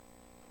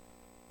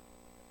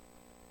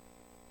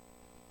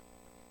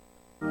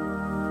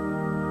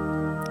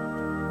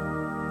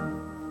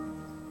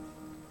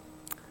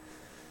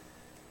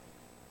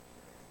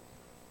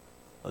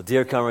Well,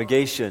 dear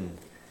congregation,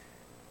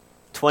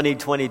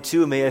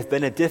 2022 may have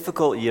been a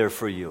difficult year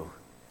for you.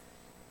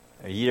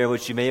 A year in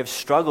which you may have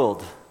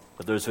struggled,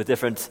 whether it's with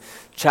different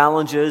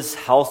challenges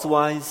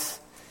health-wise,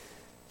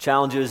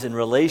 challenges in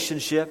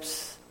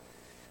relationships,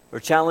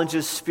 or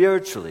challenges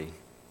spiritually.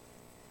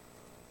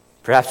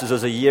 Perhaps this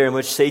was a year in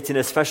which Satan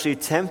especially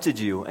tempted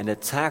you and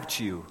attacked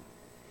you.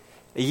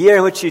 A year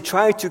in which he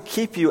tried to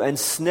keep you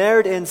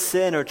ensnared in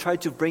sin or tried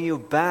to bring you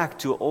back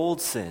to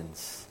old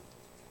sins.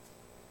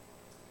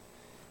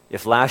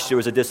 If last year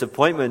was a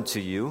disappointment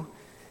to you,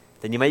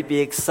 then you might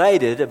be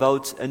excited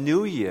about a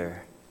new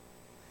year.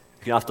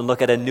 You can often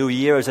look at a new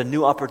year as a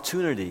new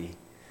opportunity,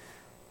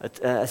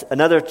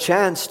 another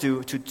chance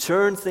to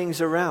turn things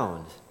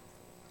around.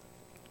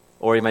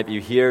 Or you might be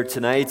here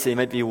tonight and you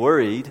might be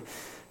worried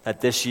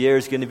that this year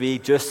is going to be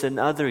just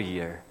another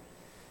year.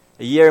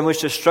 A year in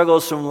which the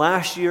struggles from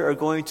last year are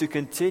going to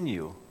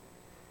continue.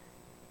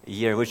 A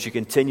year in which you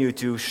continue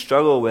to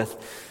struggle with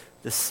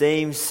the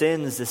same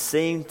sins, the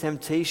same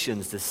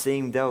temptations, the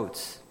same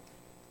doubts.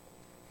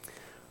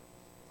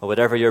 Or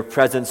whatever your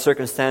present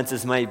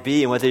circumstances might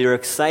be, and whether you're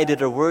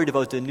excited or worried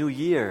about the new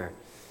year,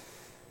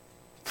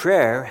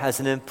 prayer has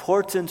an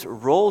important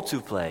role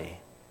to play.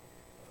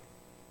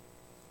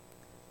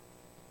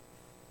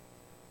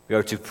 We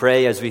are to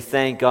pray as we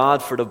thank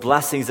God for the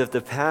blessings of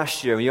the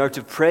past year. We are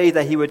to pray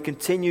that He would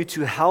continue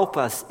to help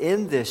us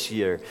in this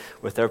year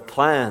with our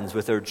plans,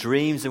 with our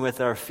dreams, and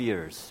with our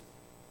fears.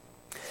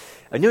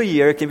 A new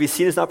year can be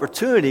seen as an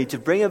opportunity to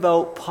bring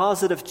about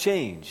positive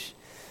change.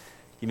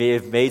 You may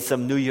have made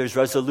some New Year's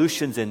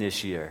resolutions in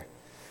this year.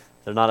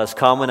 They're not as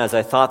common as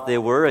I thought they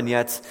were, and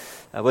yet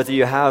whether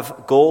you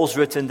have goals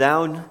written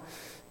down,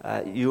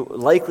 you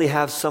likely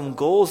have some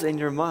goals in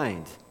your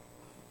mind.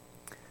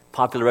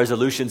 Popular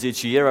resolutions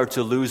each year are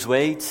to lose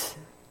weight,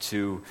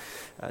 to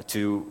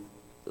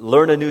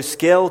learn a new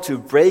skill, to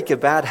break a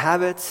bad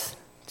habit,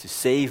 to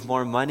save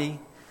more money.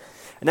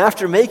 And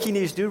after making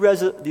these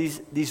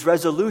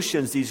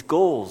resolutions, these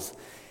goals,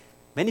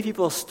 many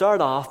people start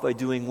off by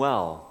doing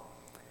well.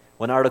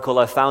 One article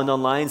I found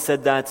online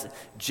said that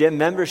gym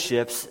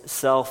memberships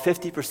sell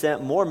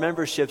 50% more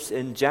memberships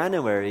in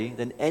January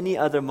than any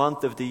other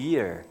month of the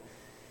year.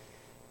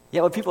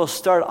 Yet when people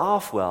start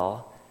off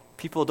well,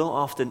 people don't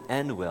often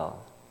end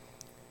well.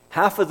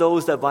 Half of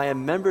those that buy a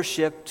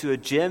membership to a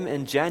gym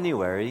in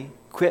January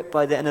quit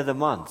by the end of the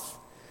month.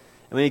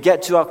 And when you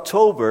get to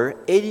October,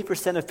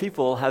 80% of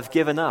people have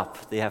given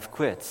up. They have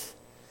quit.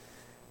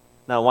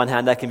 Now, on one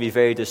hand, that can be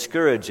very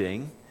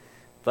discouraging.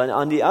 But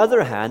on the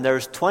other hand,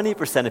 there's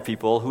 20% of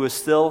people who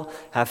still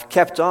have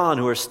kept on,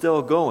 who are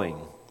still going.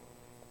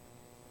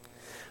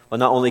 Well,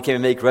 not only can we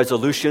make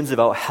resolutions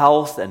about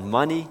health and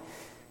money,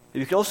 but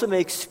we can also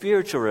make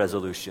spiritual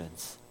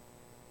resolutions.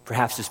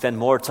 Perhaps to spend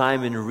more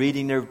time in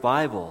reading their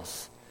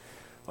Bibles.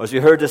 Or as we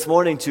heard this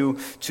morning, to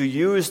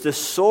use the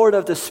sword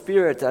of the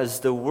Spirit as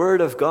the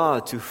Word of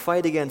God to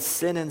fight against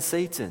sin and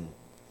Satan.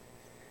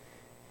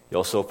 You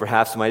also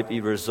perhaps might be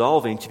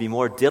resolving to be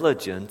more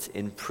diligent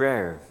in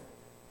prayer.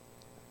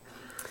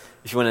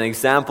 If you want an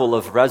example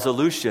of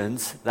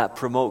resolutions that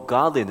promote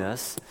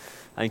godliness,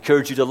 I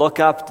encourage you to look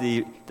up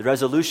the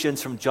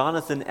resolutions from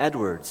Jonathan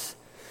Edwards.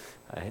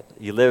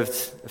 He lived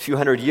a few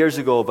hundred years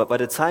ago, but by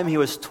the time he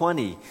was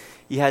 20,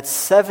 he had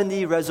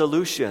 70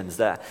 resolutions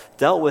that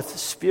dealt with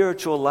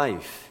spiritual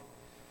life.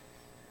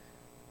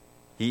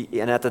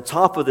 And at the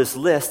top of this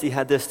list, he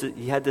had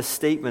this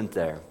statement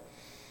there,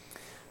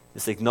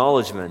 this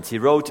acknowledgement. He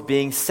wrote,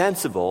 "Being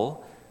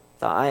sensible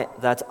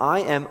that I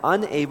am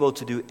unable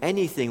to do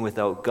anything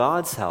without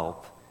God's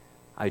help,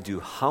 I do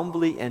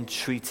humbly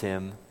entreat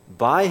Him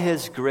by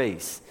His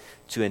grace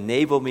to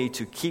enable me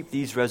to keep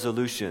these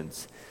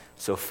resolutions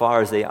so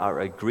far as they are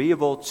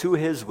agreeable to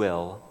His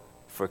will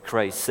for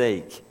Christ's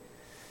sake."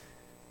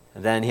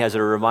 And then he has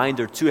a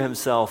reminder to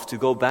himself to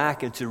go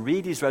back and to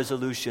read these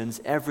resolutions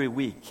every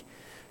week,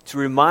 to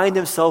remind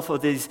himself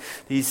of these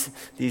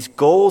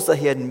goals that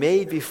he had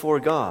made before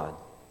God.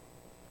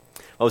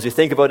 Well, as we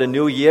think about a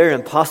new year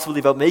and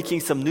possibly about making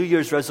some New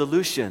Year's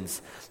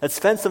resolutions, let's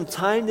spend some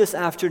time this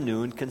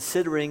afternoon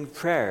considering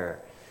prayer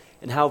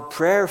and how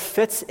prayer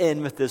fits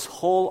in with this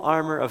whole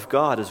armor of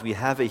God as we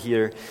have it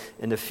here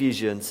in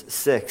Ephesians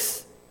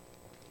 6.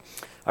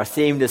 Our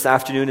theme this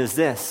afternoon is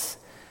this: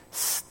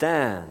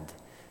 stand,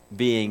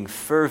 being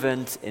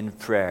fervent in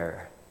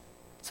prayer.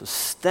 So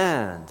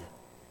stand,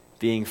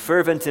 being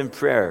fervent in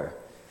prayer.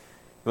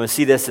 We want to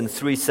see this in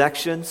three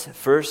sections.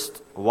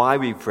 First, why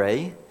we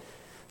pray.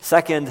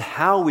 Second,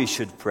 how we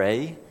should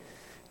pray.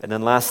 And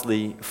then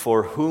lastly,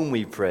 for whom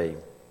we pray.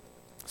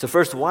 So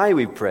first, why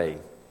we pray.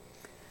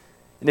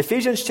 In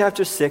Ephesians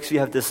chapter 6, we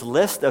have this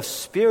list of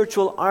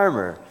spiritual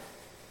armor.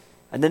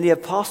 And then the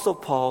Apostle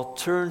Paul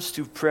turns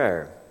to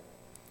prayer.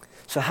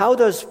 So how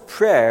does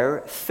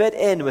prayer fit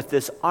in with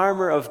this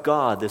armor of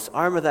God, this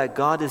armor that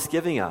God is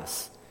giving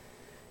us?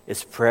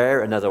 Is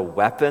prayer another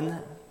weapon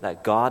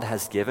that God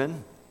has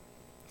given?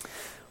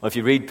 Well, if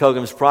you read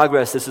Pilgrim's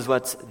Progress, this is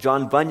what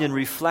John Bunyan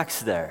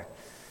reflects there.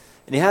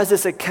 And he has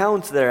this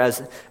account there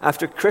as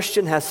after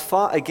Christian has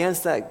fought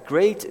against that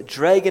great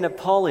dragon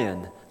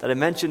Apollyon that I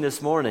mentioned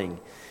this morning,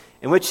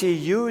 in which he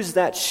used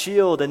that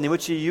shield and in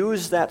which he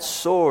used that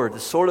sword, the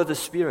sword of the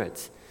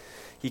Spirit,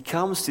 he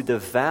comes to the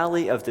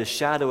valley of the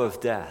shadow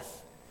of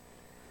death.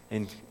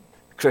 And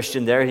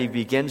Christian there, he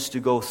begins to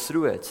go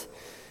through it.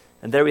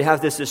 And there we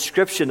have this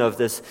description of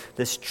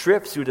this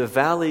trip through the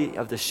valley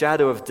of the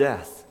shadow of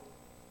death.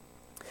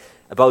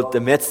 About the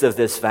midst of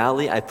this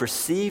valley, I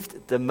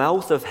perceived the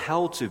mouth of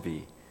hell to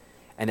be,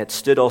 and it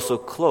stood also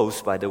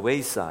close by the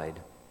wayside.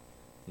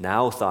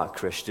 Now, thought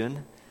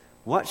Christian,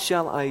 what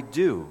shall I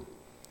do?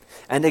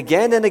 And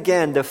again,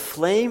 the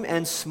flame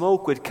and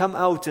smoke would come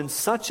out in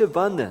such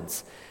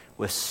abundance,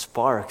 with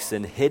sparks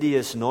and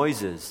hideous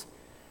noises,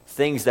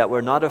 things that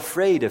were not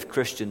afraid of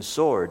Christian's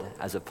sword,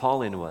 as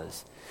Apollyon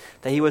was,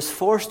 that he was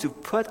forced to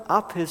put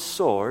up his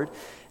sword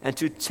and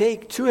to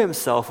take to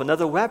himself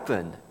another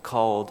weapon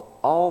called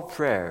all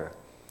prayer.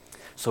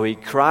 So he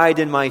cried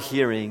in my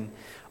hearing,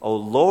 O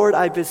Lord,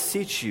 I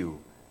beseech you,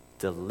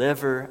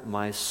 deliver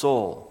my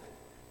soul.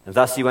 And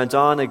thus he went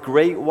on a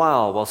great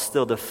while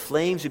still the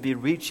flames would be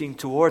reaching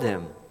toward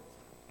him.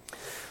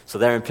 So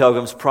there in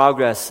Pilgrim's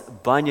Progress,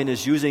 Bunyan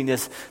is using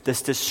this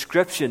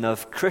description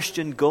of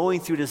Christian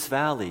going through this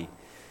valley.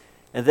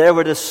 And there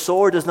where the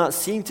sword does not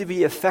seem to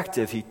be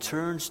effective, he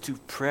turns to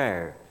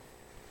prayer.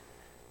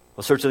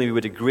 Well, certainly we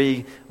would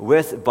agree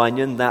with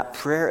Bunyan that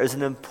prayer is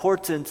an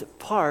important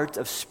part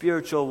of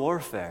spiritual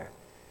warfare,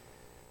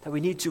 that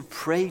we need to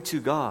pray to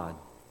God.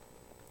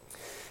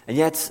 And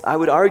yet, I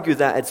would argue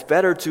that it's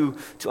better to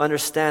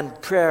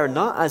understand prayer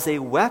not as a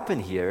weapon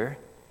here,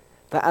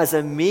 but as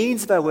a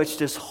means by which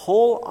this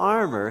whole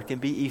armor can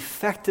be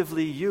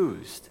effectively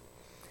used.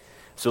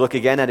 So look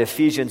again at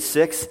Ephesians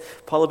 6.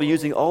 Paul will be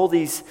using all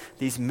these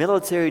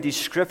military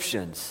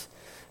descriptions,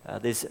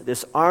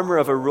 this armor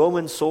of a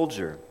Roman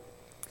soldier.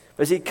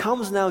 As he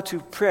comes now to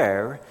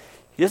prayer,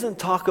 he doesn't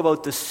talk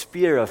about the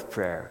spear of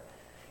prayer.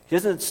 He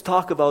doesn't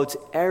talk about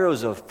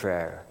arrows of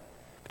prayer.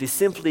 But he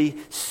simply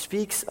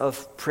speaks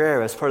of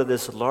prayer as part of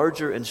this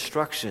larger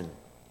instruction.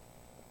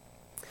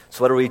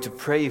 So what are we to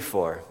pray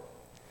for?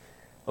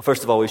 Well,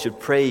 first of all, we should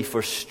pray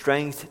for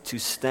strength to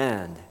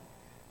stand.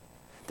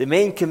 The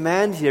main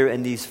command here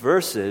in these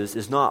verses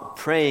is not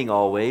praying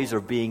always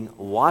or being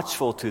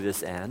watchful to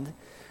this end.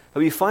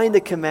 But we find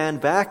the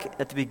command back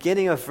at the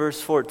beginning of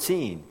verse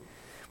 14.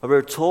 But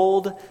we're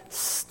told,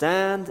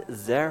 stand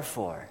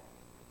therefore.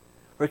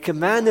 We're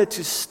commanded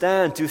to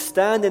stand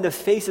in the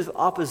face of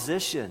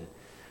opposition,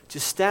 to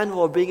stand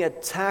while being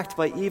attacked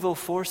by evil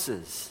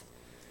forces.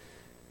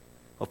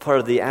 Well, part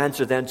of the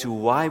answer then to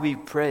why we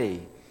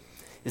pray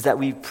is that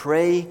we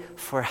pray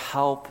for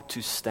help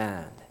to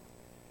stand.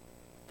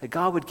 That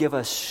God would give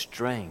us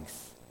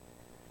strength.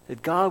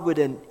 That God would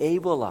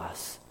enable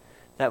us.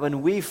 That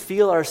when we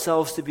feel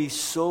ourselves to be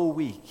so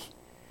weak,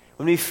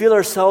 when we feel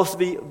ourselves to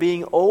be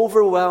being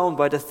overwhelmed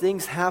by the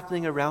things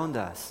happening around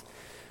us,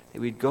 that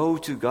we'd go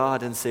to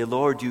God and say,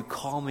 Lord, you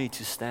call me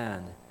to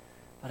stand,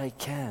 but I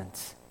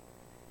can't.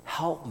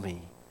 Help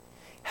me.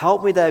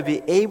 Help me that I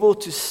be able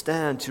to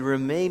stand, to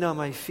remain on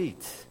my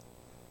feet.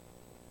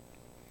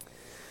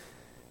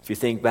 If you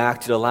think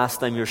back to the last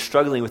time you were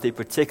struggling with a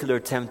particular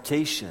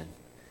temptation,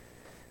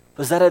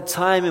 was that a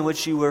time in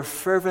which you were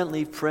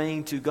fervently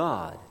praying to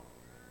God?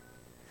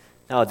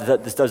 Now,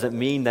 this doesn't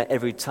mean that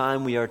every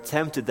time we are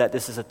tempted that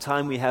this is a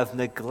time we have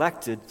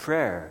neglected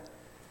prayer.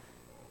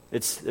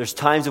 There's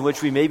times in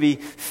which we may be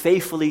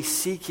faithfully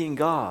seeking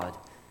God,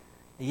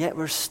 and yet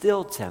we're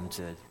still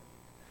tempted.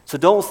 So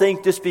don't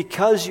think just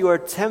because you are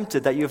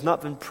tempted that you have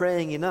not been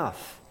praying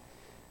enough.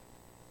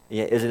 And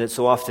yet, isn't it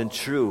so often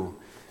true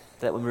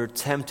that when we're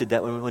tempted,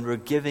 that when we're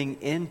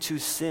giving into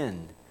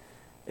sin,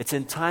 it's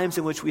in times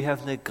in which we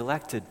have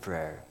neglected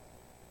prayer.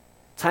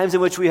 Times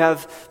in which we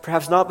have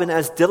perhaps not been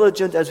as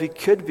diligent as we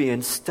could be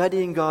in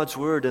studying God's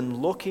Word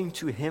and looking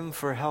to Him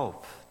for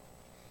help.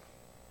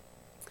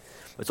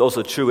 It's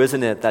also true,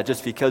 isn't it, that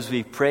just because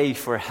we pray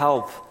for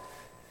help,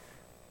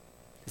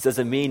 this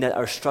doesn't mean that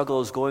our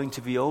struggle is going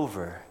to be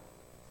over.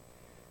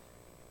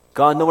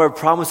 God nowhere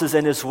promises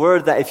in His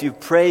Word that if you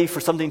pray for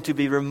something to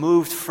be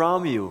removed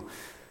from you,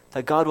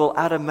 that God will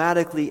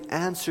automatically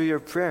answer your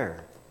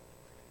prayer.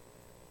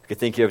 You could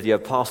think here of the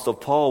Apostle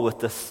Paul with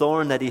the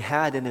thorn that he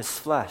had in his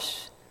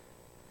flesh.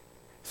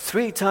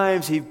 3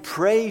 times he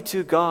prayed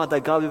to God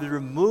that God would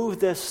remove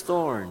this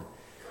thorn.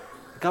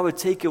 God would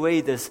take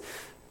away this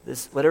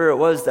whatever it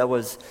was that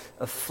was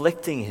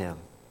afflicting him.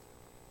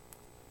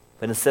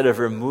 But instead of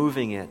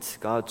removing it,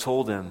 God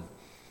told him,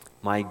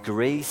 my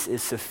grace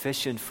is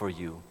sufficient for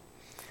you.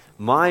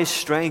 My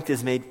strength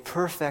is made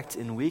perfect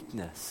in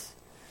weakness.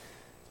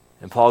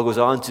 And Paul goes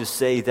on to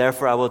say,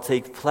 therefore I will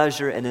take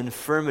pleasure in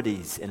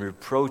infirmities, in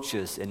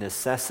reproaches, in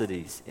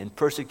necessities, in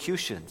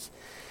persecutions,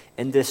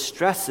 in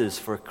distresses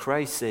for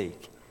Christ's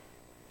sake.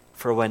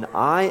 For when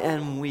I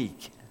am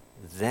weak,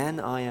 then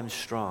I am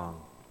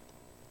strong.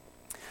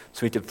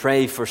 So we need to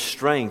pray for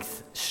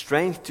strength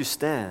to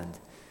stand.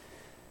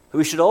 But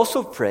we should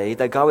also pray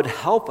that God would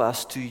help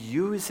us to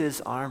use His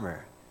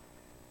armor.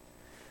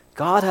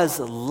 God has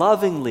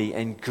lovingly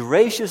and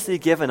graciously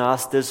given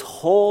us this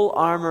whole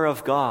armor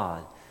of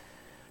God.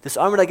 This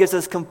armor that gives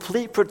us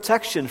complete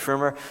protection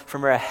from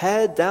our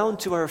head down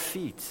to our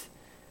feet.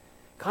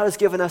 God has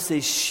given us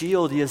a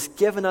shield. He has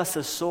given us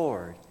a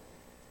sword.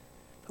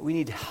 But we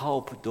need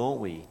help, don't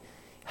we?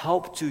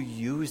 Help to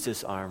use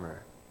this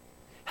armor.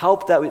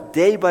 Help that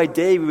day by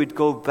day we would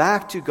go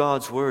back to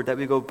God's word, that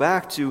we go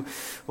back to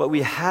what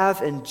we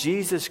have in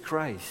Jesus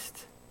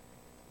Christ.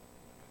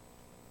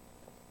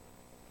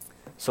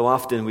 So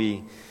often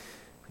we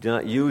do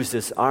not use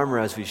this armor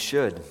as we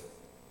should.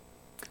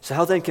 So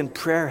how then can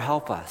prayer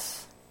help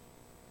us?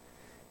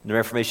 In the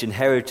Reformation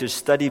Heritage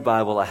Study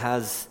Bible, it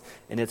has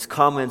in its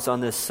comments on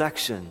this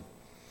section,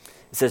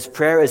 it says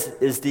prayer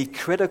is the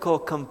critical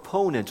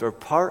component or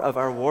part of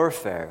our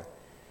warfare,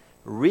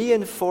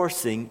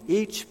 reinforcing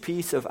each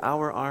piece of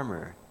our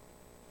armor.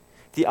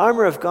 The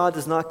armor of God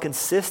does not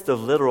consist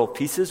of literal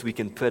pieces we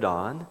can put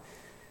on.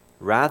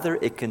 Rather,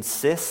 it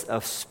consists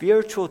of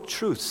spiritual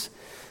truths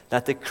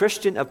that the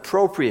Christian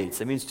appropriates.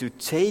 That means to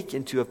take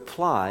and to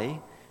apply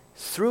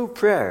through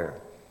prayer.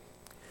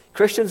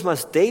 Christians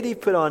must daily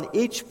put on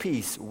each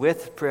piece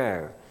with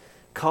prayer,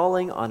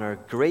 calling on our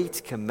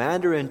great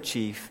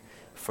Commander-in-Chief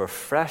for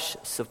fresh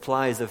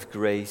supplies of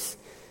grace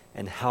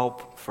and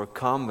help for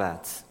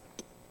combat.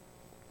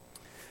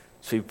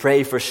 So we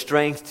pray for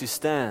strength to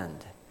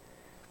stand.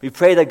 We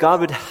pray that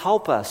God would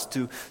help us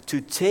to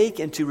take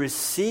and to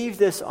receive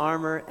this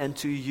armor and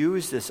to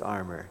use this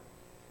armor.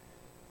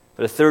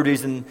 But a third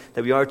reason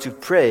that we are to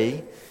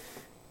pray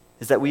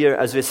is that we are,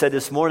 as we said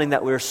this morning,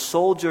 that we're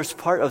soldiers,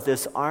 part of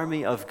this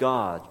army of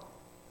God.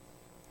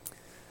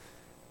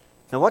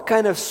 Now, what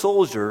kind of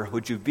soldier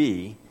would you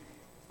be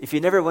if you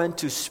never went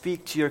to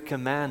speak to your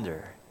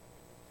commander?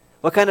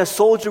 What kind of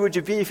soldier would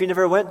you be if you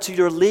never went to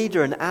your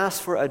leader and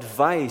asked for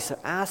advice,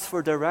 asked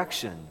for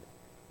direction?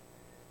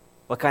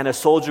 What kind of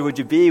soldier would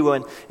you be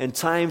when in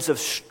times of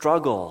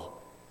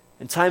struggle,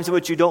 in times in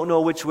which you don't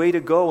know which way to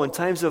go, in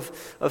times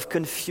of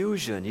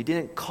confusion, you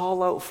didn't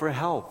call out for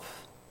help?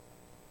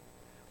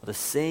 Well, the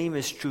same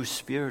is true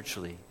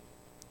spiritually.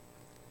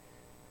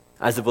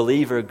 As a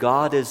believer,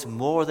 God is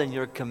more than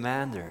your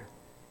commander.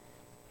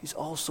 He's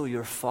also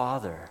your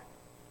Father.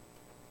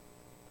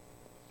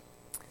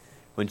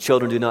 When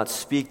children do not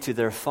speak to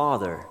their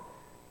father,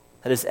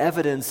 that is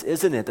evidence,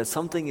 isn't it, that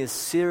something is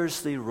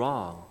seriously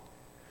wrong,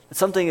 that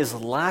something is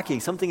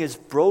lacking, something is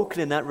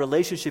broken in that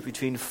relationship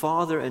between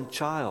father and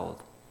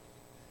child.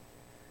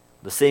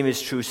 The same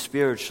is true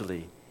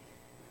spiritually.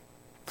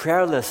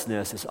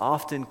 Prayerlessness is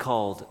often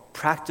called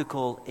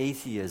practical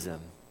atheism.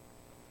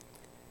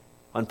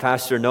 One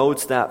pastor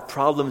notes that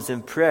problems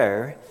in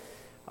prayer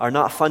are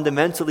not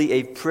fundamentally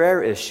a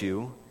prayer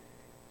issue,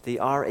 they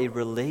are a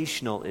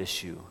relational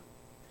issue.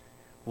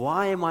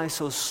 Why am I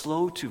so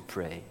slow to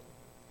pray?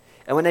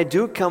 And when I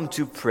do come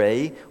to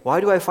pray,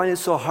 why do I find it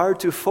so hard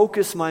to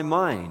focus my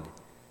mind?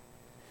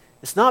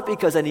 It's not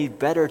because I need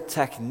better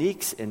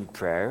techniques in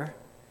prayer.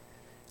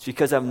 It's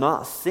because I'm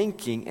not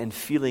thinking and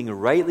feeling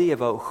rightly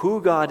about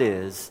who God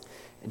is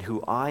and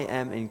who I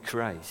am in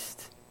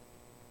Christ.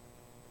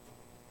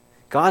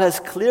 God has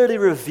clearly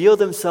revealed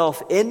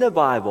himself in the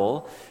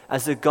Bible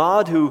as a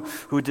God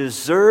who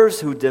deserves,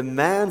 who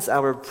demands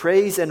our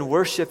praise and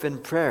worship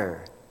and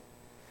prayer.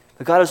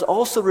 But God has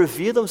also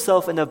revealed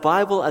himself in the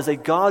Bible as a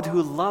God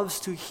who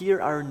loves to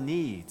hear our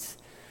needs,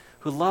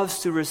 who loves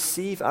to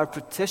receive our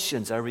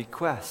petitions, our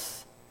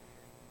requests.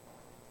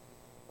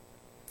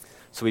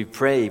 So we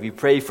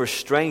pray for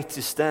strength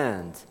to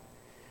stand.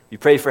 We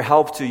pray for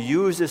help to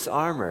use this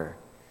armor.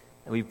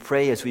 And we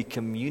pray as we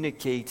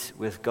communicate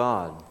with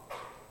God.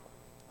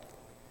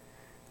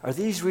 Are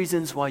these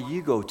reasons why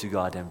you go to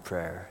God in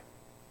prayer?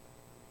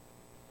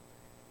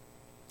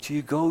 Do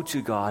you go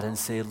to God and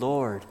say,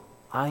 Lord,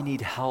 I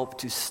need help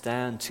to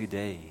stand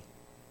today.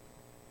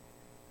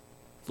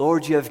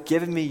 Lord, you have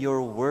given me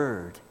your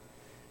word.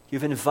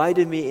 You've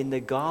invited me in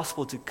the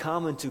gospel to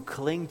come and to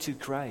cling to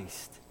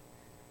Christ.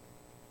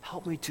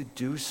 Help me to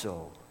do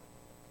so.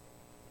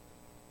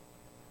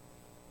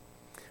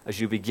 As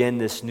you begin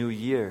this new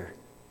year,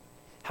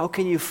 how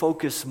can you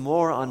focus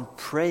more on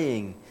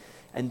praying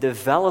and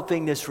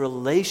developing this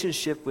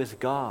relationship with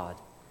God?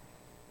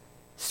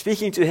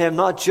 Speaking to him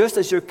not just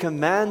as your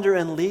commander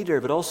and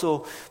leader, but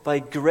also by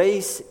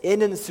grace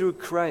in and through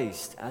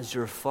Christ as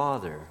your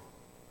Father.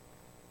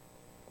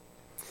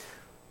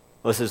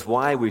 Well, this is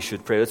why we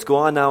should pray. Let's go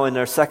on now in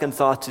our second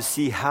thought to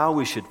see how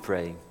we should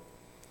pray.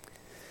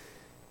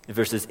 In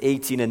verses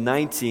 18 and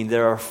 19,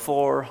 there are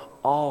 4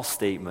 all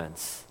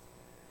statements.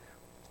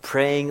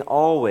 Praying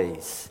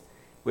always,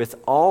 with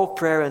all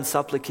prayer and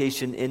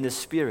supplication in the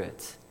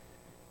Spirit,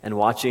 and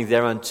watching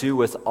thereunto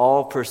with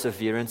all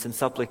perseverance and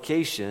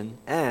supplication,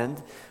 and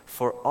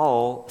for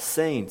all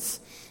saints.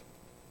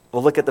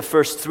 We'll look at the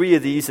first 3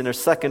 of these in our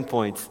second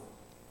point,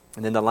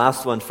 and then the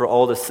last one for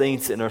all the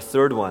saints in our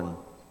third one.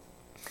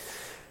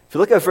 If you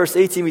look at verse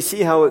 18, we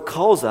see how it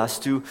calls us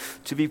to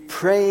be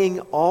praying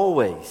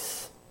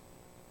always.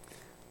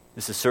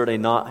 This is certainly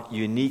not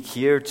unique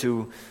here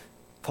to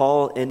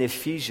Paul in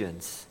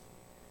Ephesians.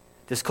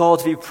 This call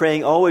to be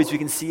praying always, we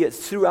can see it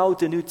throughout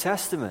the New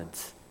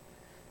Testament.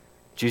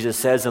 Jesus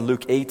says in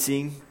Luke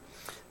 18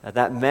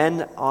 that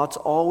men ought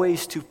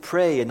always to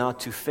pray and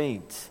not to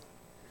faint.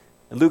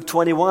 In Luke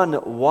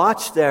 21,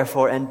 watch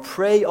therefore and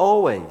pray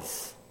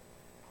always.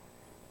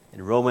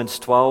 In Romans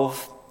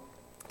 12,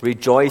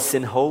 rejoice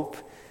in hope,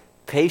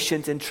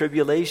 patient in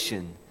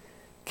tribulation,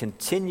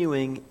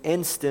 continuing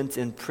instant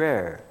in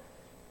prayer.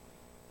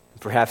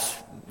 Perhaps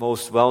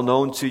most well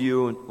known to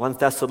you, 1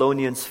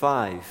 Thessalonians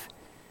 5,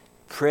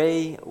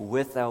 pray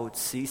without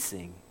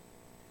ceasing.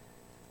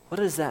 What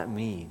does that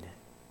mean?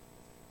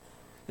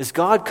 Is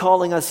God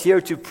calling us here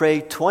to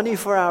pray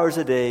 24 hours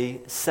a day,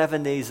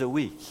 7 days a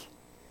week?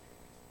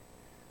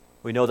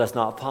 We know that's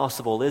not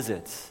possible, is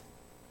it?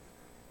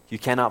 You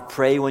cannot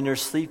pray when you're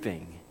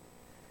sleeping.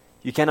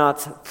 You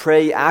cannot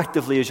pray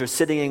actively as you're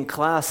sitting in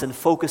class and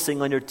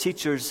focusing on your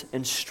teacher's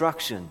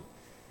instruction.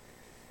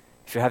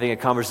 If you're having a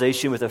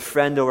conversation with a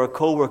friend or a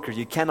coworker,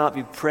 you cannot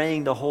be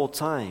praying the whole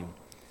time.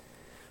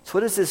 So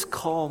what does this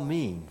call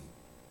mean?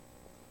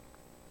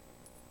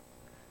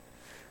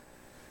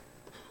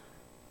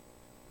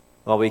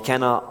 Well, we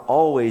cannot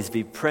always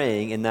be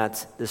praying in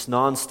this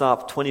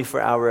nonstop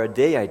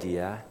 24-hour-a-day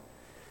idea.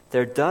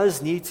 There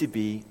does need to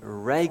be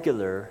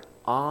regular,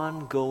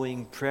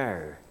 ongoing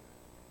prayer.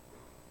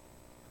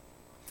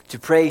 To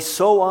pray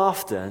so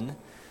often,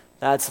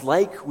 that's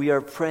like we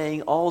are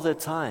praying all the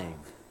time.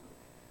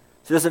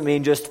 So it doesn't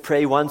mean just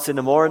pray once in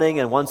the morning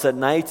and once at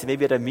night,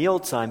 maybe at a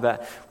mealtime,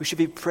 but we should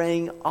be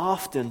praying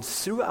often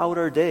throughout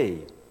our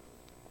day.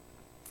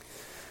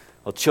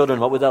 Well,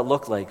 children, what would that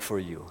look like for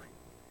you?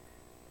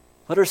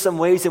 What are some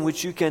ways in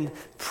which you can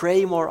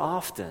pray more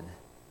often?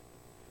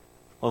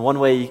 Well, one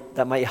way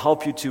that might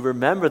help you to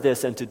remember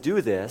this and to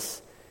do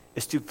this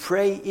is to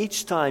pray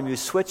each time you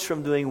switch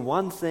from doing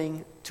one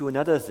thing to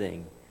another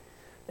thing.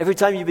 Every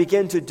time you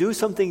begin to do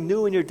something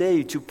new in your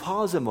day, to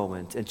pause a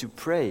moment and to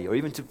pray, or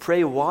even to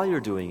pray while you're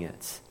doing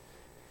it.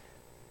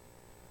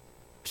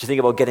 If you think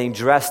about getting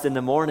dressed in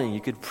the morning, you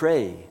could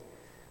pray,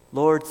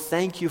 Lord,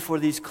 thank you for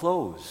these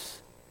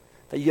clothes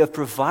that you have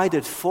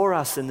provided for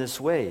us in this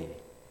way.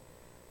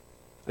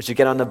 As you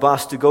get on the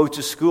bus to go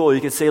to school,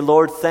 you can say,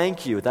 Lord,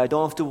 thank you that I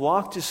don't have to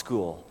walk to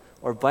school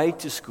or bike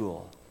to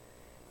school.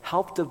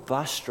 Help the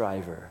bus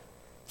driver.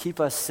 Keep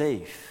us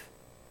safe.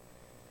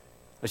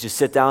 As you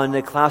sit down in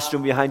the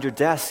classroom behind your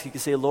desk, you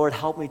can say, Lord,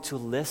 help me to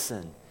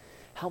listen.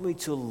 Help me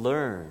to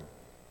learn.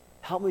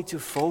 Help me to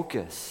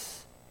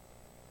focus.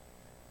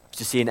 As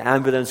you see an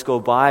ambulance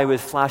go by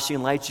with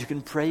flashing lights, you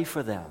can pray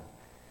for them.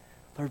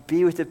 Lord,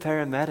 be with the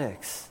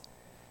paramedics.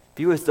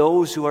 Be with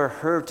those who are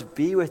hurt.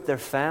 Be with their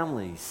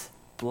families.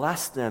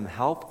 Bless them.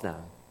 Help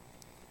them.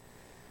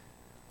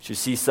 As you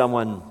see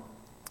someone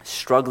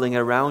struggling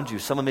around you,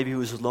 someone maybe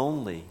who's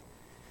lonely,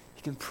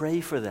 you can pray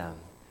for them.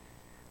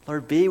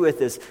 Lord, be with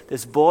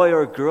this boy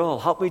or girl.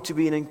 Help me to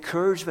be an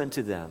encouragement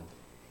to them.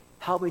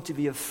 Help me to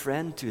be a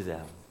friend to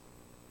them.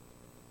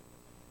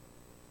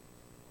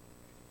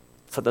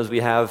 Sometimes we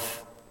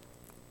have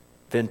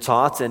been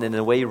taught, and in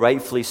a way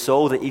rightfully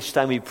so, that each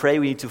time we pray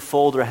we need to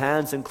fold our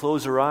hands and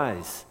close our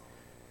eyes.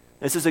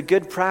 This is a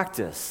good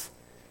practice.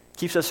 It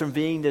keeps us from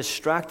being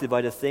distracted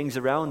by the things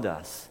around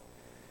us.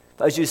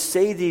 But as you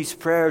say these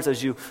prayers,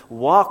 as you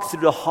walk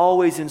through the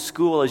hallways in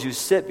school, as you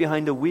sit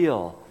behind the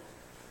wheel,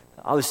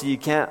 obviously you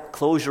can't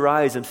close your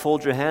eyes and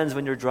fold your hands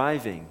when you're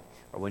driving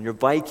or when you're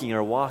biking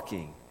or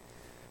walking.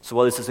 So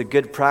while this is a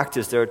good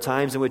practice, there are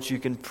times in which you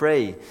can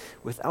pray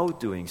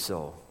without doing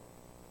so.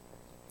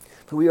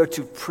 But we are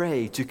to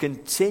pray, to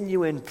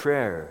continue in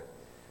prayer,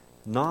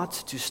 not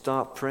to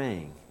stop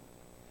praying.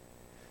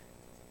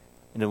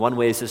 And in one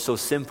way, this is so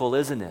simple,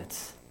 isn't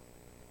it?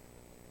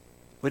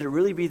 Would it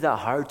really be that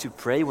hard to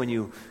pray when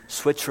you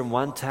switch from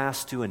one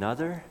task to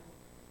another?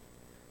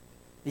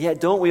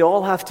 Yet don't we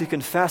all have to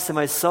confess, and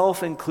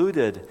myself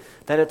included,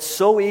 that it's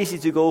so easy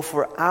to go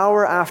for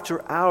hour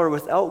after hour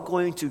without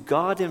going to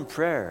God in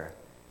prayer.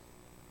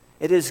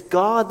 It is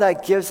God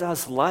that gives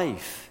us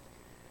life.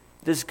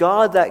 It is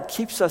God that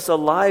keeps us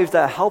alive,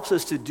 that helps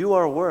us to do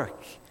our work.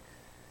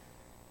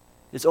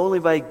 It's only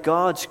by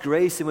God's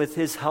grace and with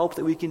His help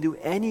that we can do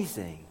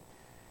anything.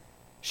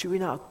 Should we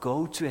not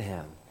go to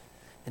Him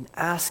and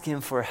ask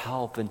Him for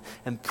help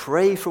and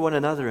pray for one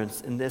another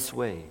in this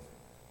way?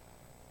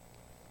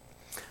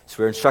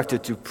 So we're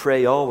instructed to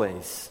pray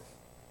always.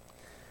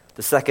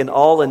 The second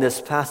all in this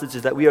passage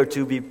is that we are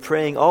to be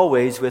praying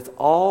always with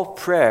all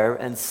prayer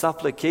and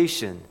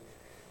supplication.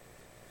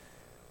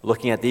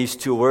 Looking at these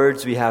two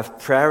words, we have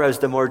prayer as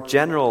the more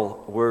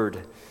general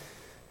word.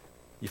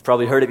 You've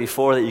probably heard it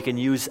before that you can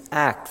use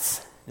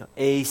acts,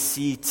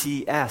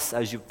 A-C-T-S,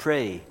 as you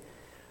pray.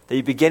 That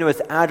you begin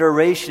with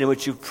adoration in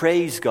which you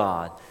praise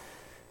God.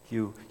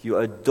 You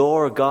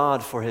adore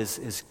God for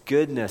His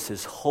goodness,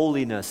 His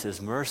holiness, His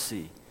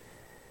mercy.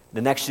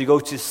 The next you go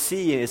to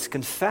C is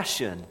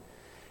confession,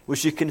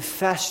 which you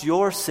confess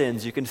your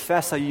sins. You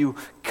confess how you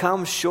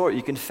come short.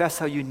 You confess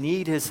how you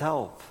need His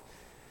help.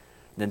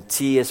 And then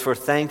T is for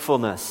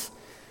thankfulness,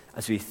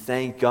 as we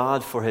thank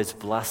God for His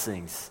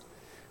blessings,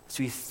 as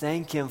we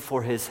thank Him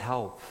for His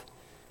help,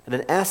 And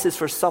then S is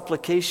for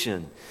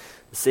supplication,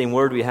 the same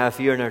word we have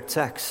here in our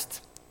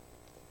text.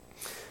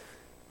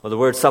 Well, the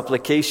word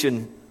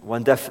supplication,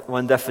 one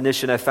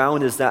definition I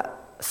found is that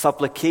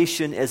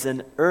supplication is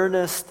an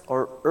earnest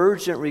or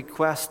urgent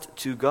request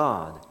to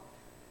God.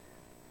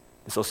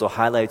 This also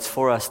highlights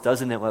for us,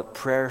 doesn't it, what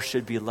prayer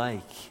should be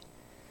like.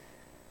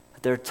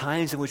 There are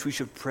times in which we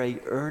should pray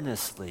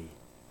earnestly,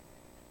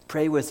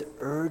 pray with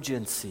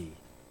urgency.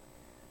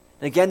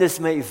 And again, this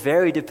may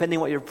vary depending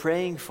on what you're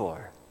praying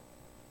for.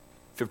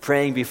 If you're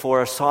praying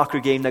before a soccer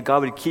game that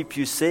God would keep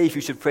you safe,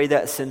 you should pray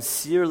that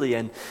sincerely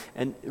and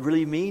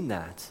really mean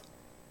that.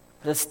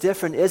 But it's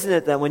different, isn't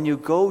it, that when you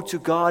go to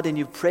God and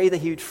you pray that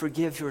He would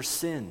forgive your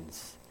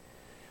sins,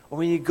 or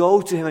when you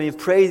go to Him and you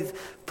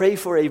pray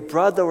for a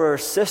brother or a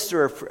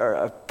sister or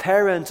a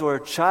parent or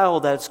a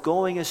child that's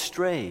going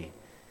astray,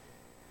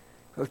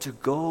 or to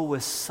go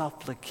with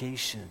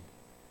supplication.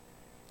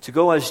 To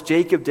go as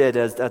Jacob did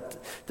at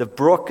the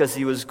brook as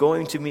he was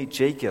going to meet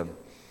Jacob,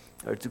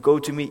 or to go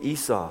to meet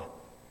Esau.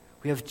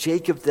 We have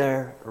Jacob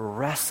there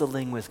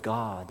wrestling with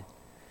God,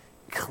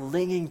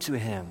 clinging to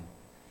Him,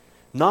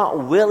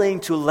 not willing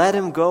to let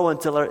Him go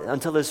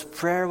until his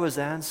prayer was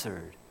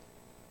answered.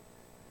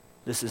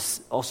 This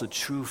is also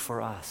true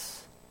for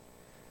us.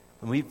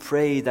 When we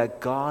pray that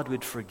God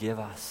would forgive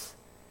us,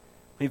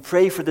 we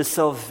pray for the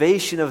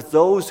salvation of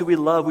those who we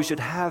love, we should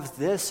have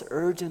this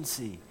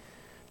urgency,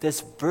 this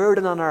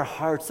burden on our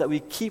hearts that we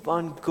keep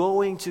on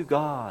going to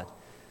God,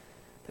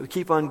 that we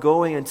keep on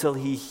going until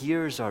He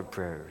hears our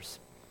prayers.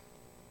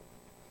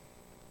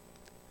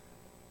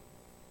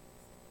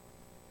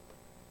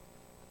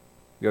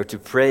 We are to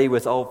pray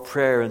with all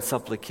prayer and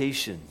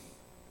supplication.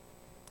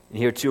 And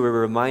here too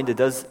we're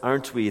reminded,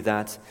 aren't we,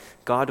 that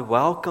God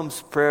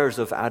welcomes prayers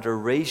of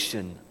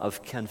adoration,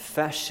 of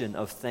confession,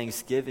 of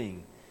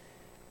thanksgiving.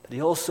 But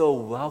He also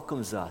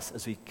welcomes us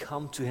as we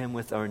come to Him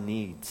with our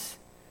needs.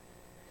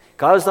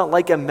 God is not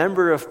like a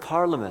member of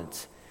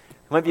parliament.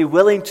 He might be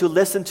willing to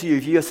listen to you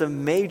if you have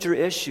some major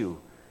issue.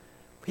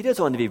 He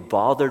doesn't want to be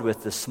bothered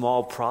with the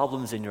small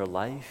problems in your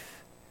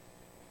life.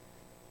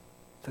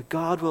 But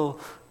God will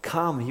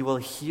come. He will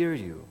hear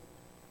you.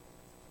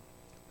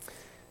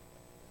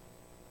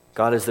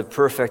 God is the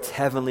perfect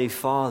heavenly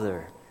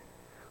Father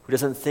who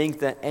doesn't think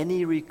that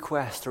any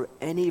request or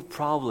any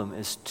problem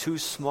is too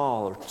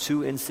small or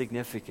too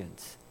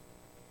insignificant.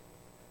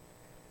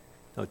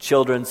 Now,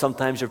 children,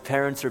 sometimes your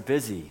parents are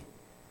busy.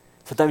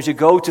 Sometimes you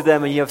go to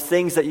them and you have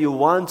things that you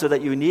want or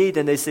that you need,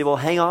 and they say, well,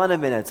 hang on a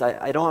minute,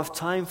 I don't have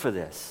time for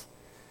this.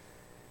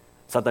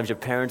 Sometimes your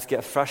parents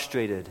get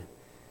frustrated.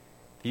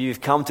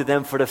 You've come to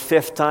them for the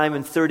 5th time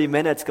in 30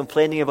 minutes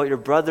complaining about your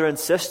brother and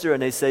sister,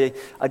 and they say,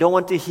 I don't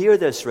want to hear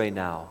this right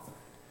now.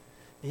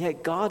 And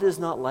yet God is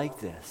not like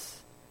this.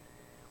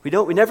 We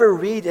never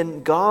read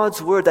in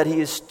God's word that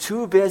He is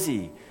too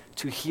busy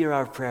to hear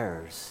our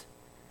prayers.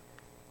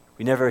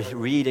 We never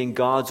read in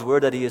God's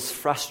word that He is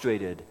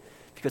frustrated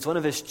because one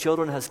of His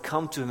children has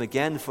come to Him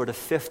again for the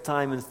 5th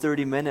time in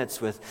 30 minutes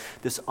with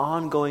this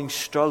ongoing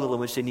struggle in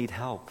which they need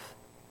help.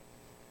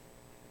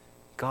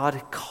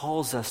 God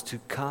calls us to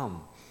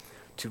come,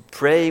 to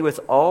pray with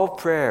all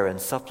prayer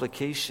and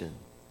supplication.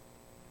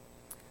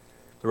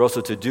 We're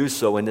also to do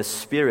so in the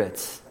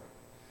Spirit.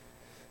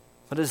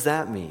 What does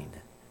that mean?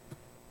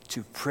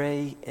 To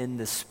pray in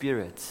the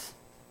Spirit.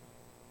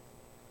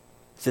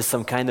 Is this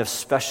some kind of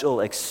special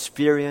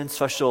experience,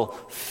 special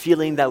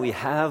feeling that we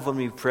have when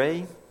we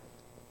pray?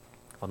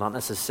 Well, not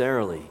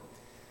necessarily.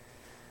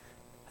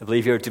 I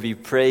believe here to be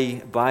pray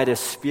by the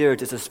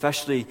Spirit is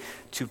especially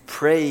to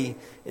pray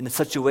in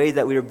such a way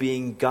that we are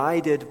being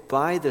guided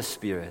by the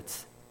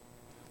Spirit.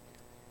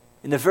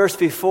 In the verse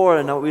before,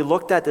 and what we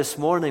looked at this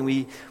morning,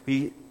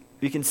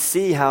 we can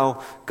see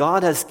how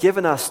God has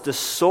given us the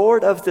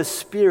sword of the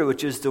Spirit,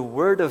 which is the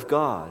Word of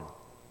God.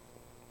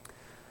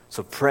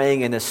 So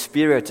praying in the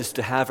Spirit is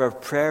to have our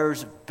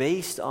prayers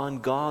based on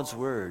God's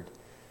Word.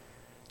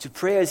 To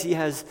pray as He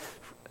has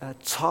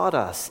taught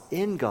us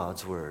in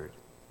God's Word.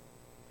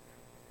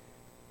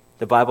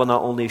 The Bible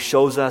not only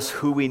shows us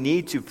who we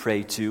need to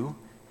pray to,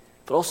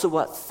 but also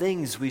what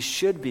things we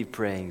should be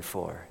praying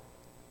for.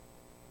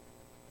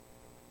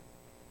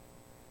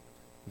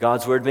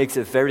 God's Word makes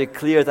it very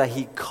clear that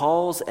He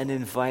calls and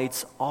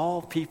invites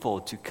all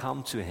people to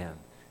come to Him.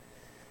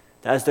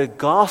 As the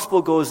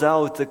gospel goes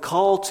out, the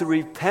call to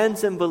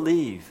repent and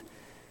believe,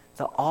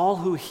 that all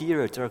who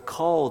hear it are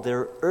called,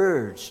 they're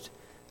urged,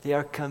 they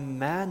are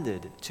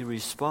commanded to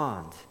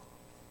respond.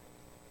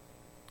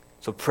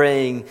 So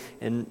praying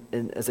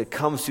as it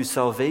comes to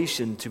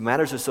salvation, to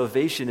matters of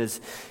salvation, is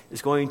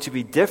going to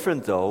be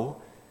different,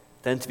 though,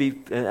 than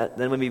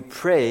when we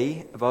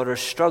pray about our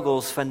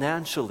struggles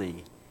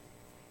financially,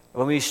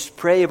 when we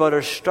pray about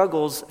our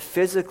struggles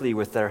physically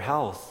with our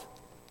health.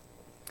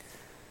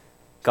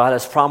 God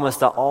has promised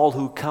that all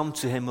who come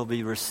to Him will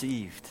be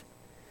received.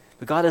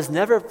 But God has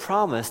never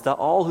promised that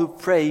all who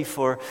pray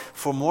for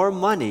more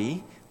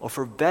money or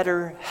for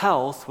better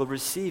health will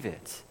receive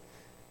it.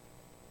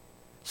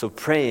 So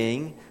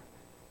praying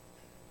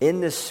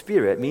in the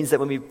Spirit means that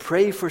when we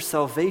pray for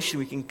salvation,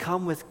 we can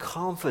come with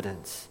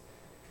confidence.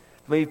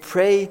 When we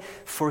pray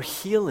for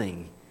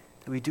healing,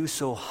 that we do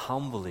so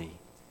humbly,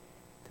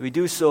 that we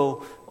do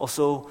so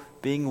also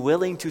being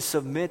willing to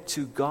submit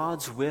to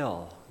God's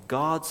will,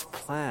 God's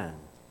plan.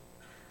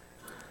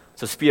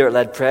 So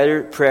Spirit-led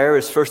prayer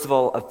is, first of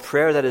all, a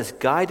prayer that is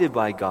guided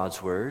by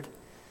God's Word.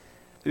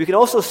 We can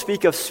also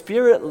speak of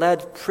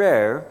Spirit-led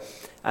prayer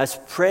as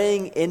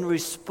praying in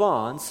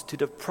response to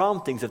the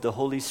promptings of the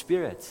Holy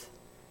Spirit.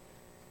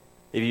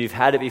 Maybe you've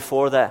had it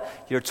before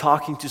that you're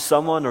talking to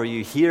someone or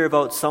you hear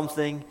about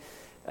something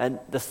and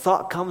the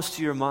thought comes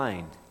to your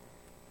mind,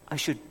 I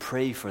should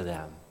pray for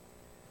them.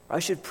 Or I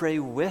should pray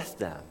with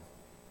them.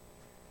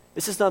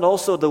 This is not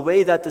also the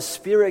way that the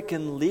Spirit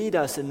can lead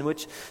us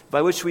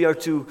by which we are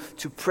to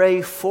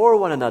pray for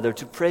one another,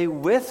 to pray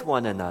with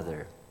one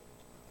another.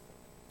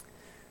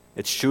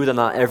 It's true that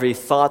not every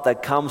thought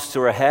that comes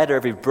to our head or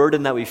every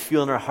burden that we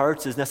feel in our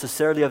hearts is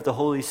necessarily of the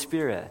Holy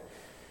Spirit.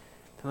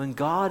 But when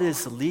God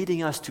is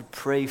leading us to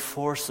pray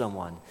for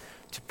someone,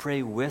 to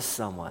pray with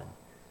someone,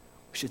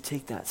 we should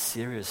take that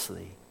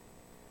seriously.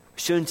 We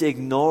shouldn't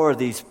ignore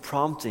these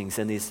promptings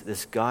and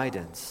this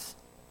guidance.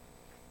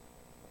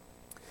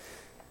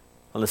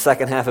 On the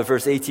second half of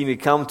verse 18, we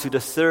come to the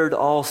third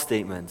all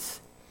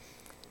statement.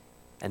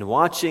 And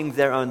watching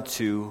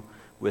thereunto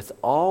with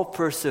all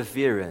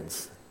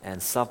perseverance and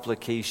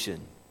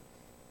supplication.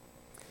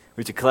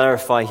 We need to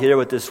clarify here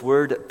what this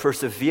word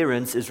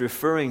perseverance is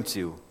referring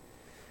to.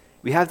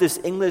 We have this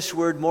English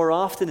word more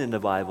often in the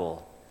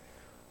Bible.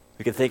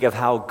 We can think of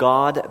how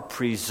God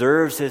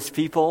preserves His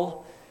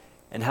people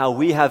and how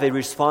we have a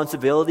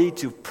responsibility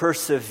to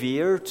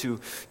persevere, to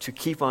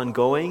keep on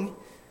going.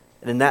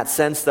 And in that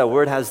sense, that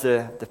word has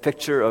the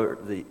picture or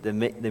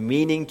the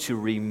meaning to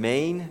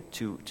remain,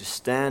 to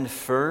stand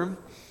firm.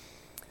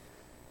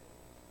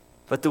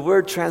 But the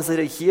word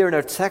translated here in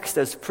our text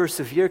as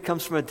persevere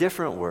comes from a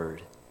different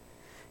word.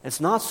 It's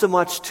not so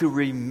much to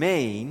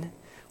remain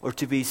or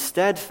to be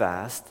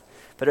steadfast,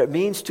 but it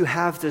means to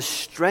have the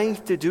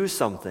strength to do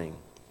something.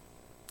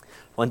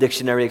 One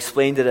dictionary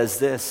explained it as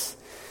this: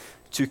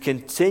 to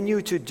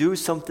continue to do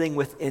something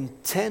with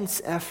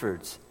intense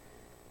effort,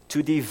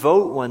 to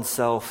devote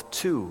oneself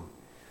to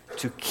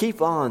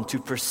keep on, to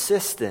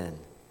persist in.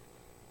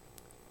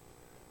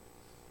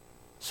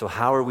 So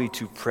how are we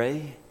to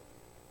pray?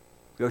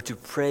 We are to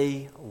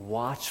pray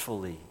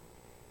watchfully.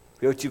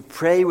 We are to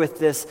pray with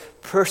this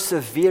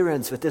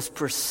perseverance, with this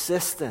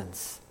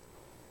persistence.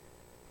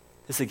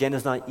 This again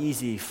is not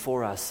easy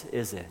for us,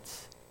 is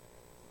it?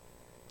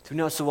 Do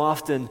not so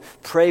often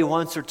pray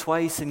once or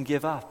twice and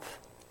give up.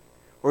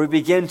 Or we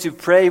begin to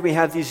pray, we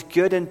have these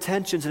good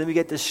intentions, and then we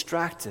get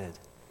distracted.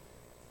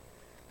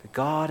 But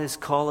God is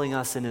calling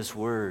us in His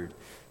Word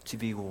to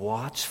be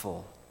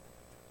watchful,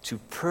 to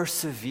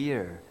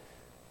persevere,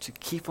 to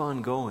keep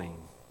on going.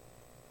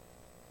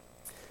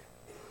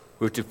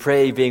 We're to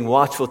pray, being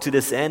watchful to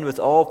this end with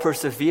all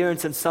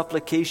perseverance and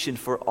supplication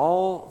for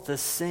all the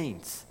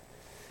saints.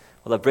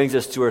 Well, that brings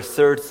us to our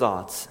third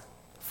thoughts,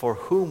 for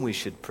whom we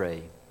should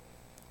pray.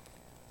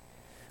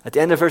 At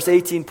the end of verse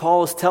 18,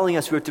 Paul is telling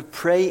us we're to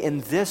pray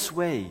in this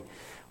way,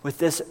 with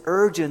this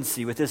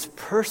urgency, with this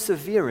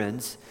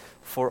perseverance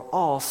for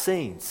all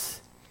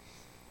saints.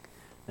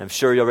 And I'm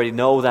sure you already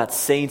know that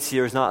saints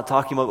here is not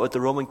talking about what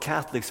the Roman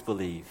Catholics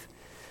believe.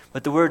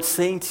 But the word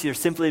saints here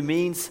simply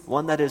means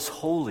one that is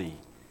holy.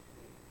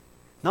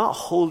 Not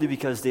holy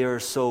because they are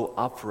so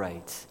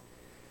upright.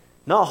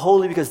 Not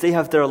holy because they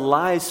have their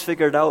lives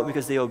figured out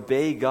because they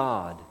obey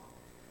God.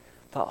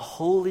 But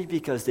holy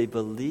because they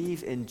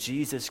believe in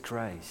Jesus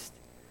Christ.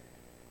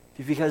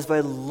 Because by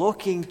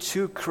looking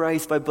to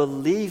Christ, by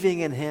believing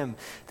in Him,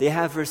 they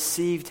have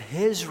received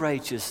His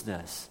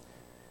righteousness.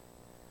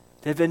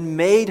 They've been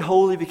made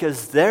holy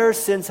because their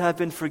sins have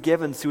been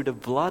forgiven through the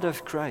blood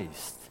of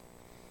Christ.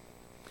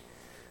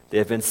 They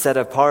have been set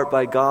apart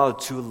by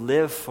God to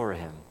live for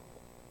Him.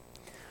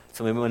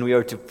 So when we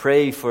are to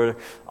pray for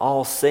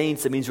all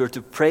saints, it means we're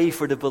to pray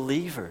for the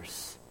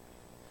believers.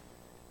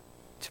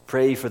 To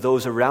pray for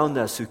those around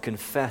us who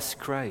confess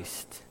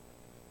Christ.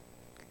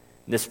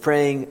 And this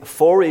praying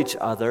for each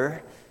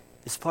other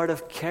is part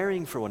of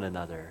caring for one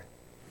another,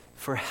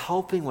 for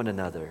helping one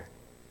another.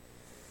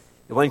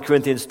 In 1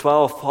 Corinthians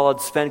 12, Paul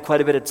had spent quite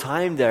a bit of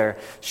time there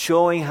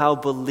showing how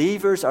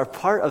believers are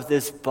part of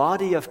this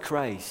body of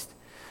Christ.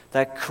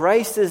 That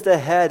Christ is the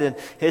head and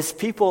His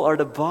people are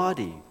the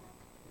body.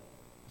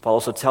 Paul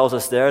also tells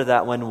us there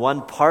that when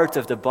one part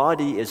of the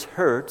body is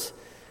hurt,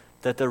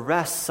 that the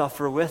rest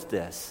suffer with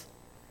this.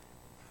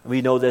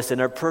 We know this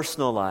in our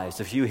personal lives.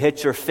 If you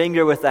hit your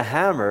finger with a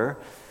hammer,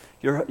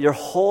 your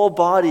whole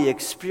body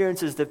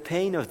experiences the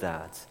pain of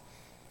that.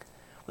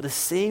 Well, the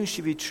same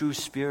should be true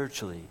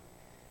spiritually.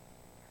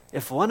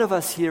 If one of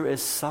us here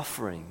is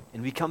suffering,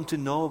 and we come to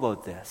know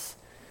about this,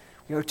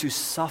 we are to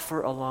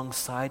suffer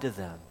alongside of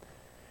them.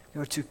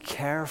 We are to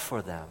care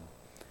for them.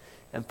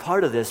 And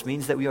part of this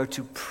means that we are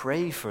to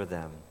pray for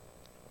them.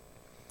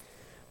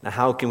 Now,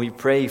 how can we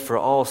pray for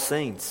all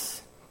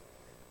saints?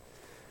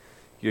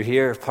 You're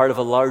here, part of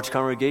a large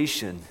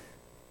congregation.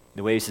 In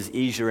a way, it's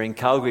easier in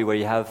Calgary where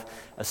you have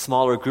a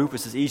smaller group.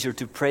 It's easier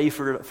to pray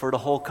for the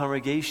whole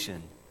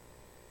congregation.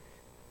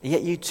 And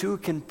yet you too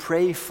can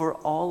pray for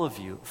all of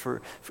you,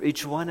 for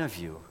each one of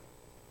you.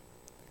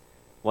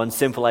 One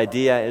simple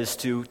idea is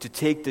to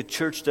take the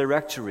church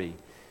directory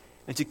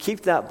and to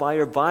keep that by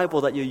your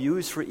Bible that you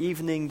use for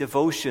evening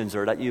devotions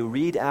or that you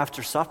read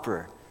after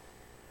supper.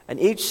 And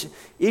each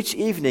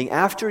evening,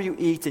 after you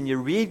eat and you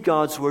read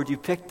God's Word, you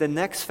pick the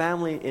next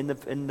family in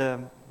the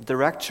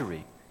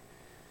directory.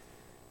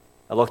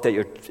 I looked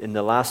at in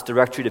the last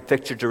directory, the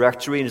picture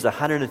directory, and there's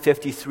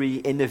 153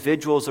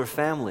 individuals or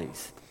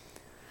families.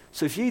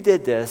 So if you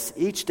did this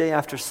each day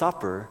after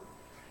supper,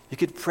 you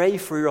could pray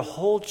for your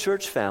whole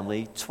church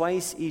family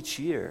twice each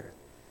year.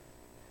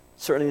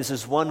 Certainly this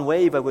is one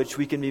way by which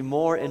we can be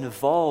more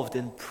involved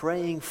in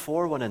praying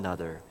for one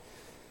another,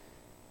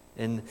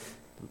 in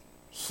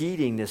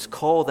heeding this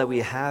call that we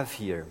have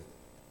here.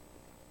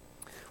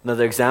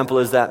 Another example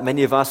is that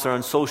many of us are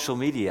on social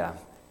media.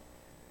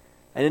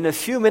 And in a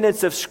few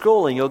minutes of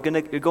scrolling,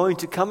 you're going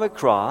to come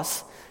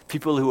across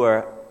people who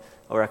are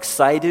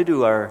excited,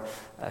 who are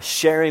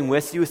sharing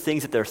with you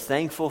things that they're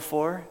thankful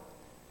for.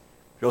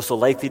 You're also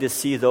likely to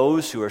see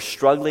those who are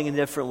struggling in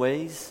different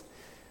ways,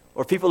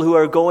 or people who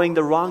are going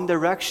the wrong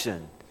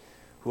direction,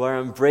 who are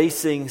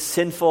embracing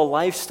sinful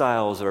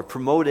lifestyles or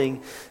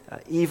promoting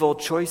evil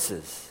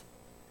choices.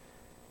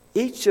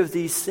 Each of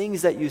these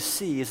things that you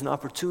see is an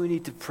opportunity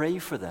to pray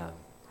for them.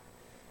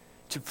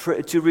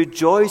 To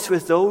rejoice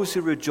with those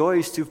who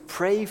rejoice, to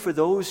pray for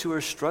those who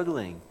are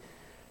struggling,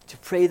 to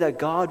pray that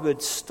God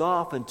would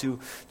stop and to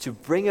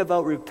bring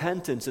about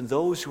repentance in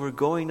those who are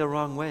going the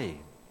wrong way.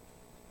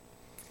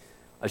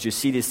 As you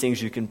see these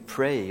things, you can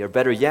pray, or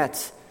better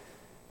yet,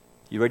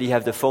 you already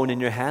have the phone in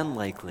your hand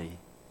likely.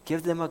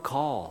 Give them a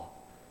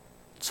call.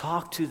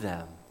 Talk to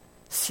them.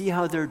 See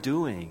how they're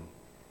doing.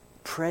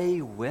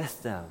 Pray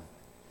with them.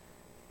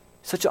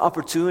 Such an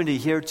opportunity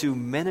here to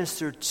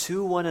minister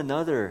to one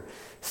another,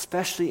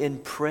 especially in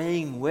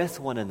praying with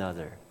one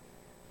another.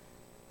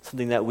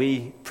 Something that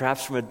we,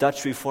 perhaps from a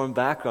Dutch Reformed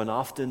background,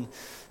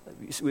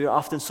 we are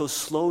often so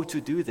slow to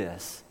do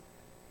this.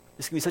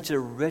 This can be such a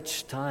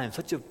rich time,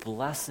 such a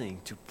blessing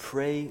to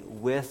pray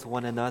with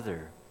one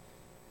another.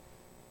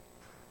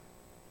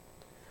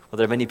 Well,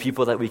 there are many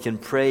people that we can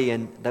pray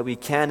and that we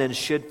can and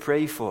should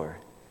pray for.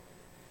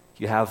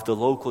 You have the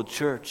local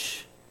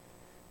church.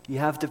 You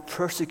have the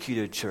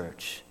persecuted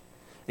church.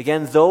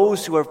 Again,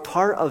 those who are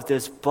part of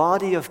this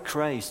body of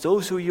Christ,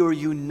 those who you are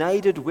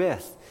united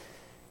with,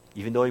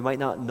 even though you might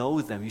not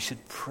know them, you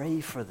should pray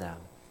for them.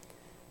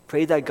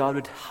 Pray that God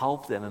would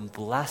help them and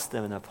bless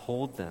them and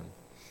uphold them.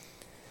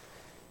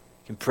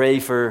 You can pray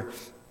for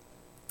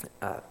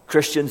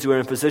Christians who are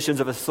in positions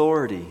of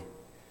authority,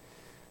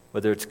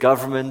 whether it's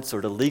governments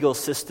or the legal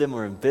system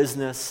or in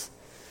business,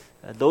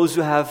 those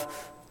who have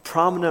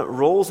prominent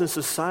roles in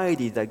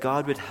society, that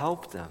God would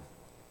help them.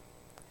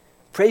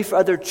 Pray for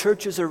other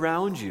churches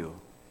around you.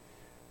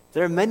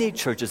 There are many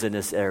churches in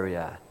this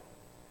area.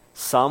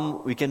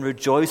 Some we can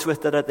rejoice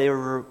with that they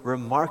are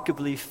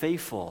remarkably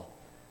faithful,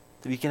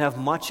 that we can have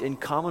much in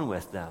common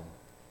with them.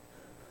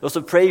 We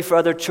also pray for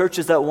other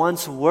churches that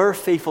once were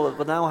faithful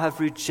but now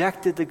have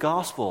rejected the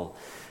gospel,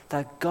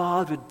 that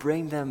God would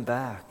bring them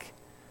back,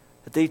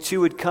 that they too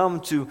would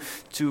come to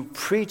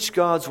preach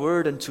God's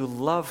word and to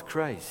love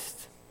Christ.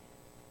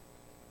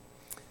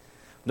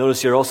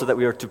 Notice here also that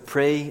we are to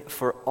pray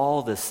for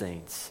all the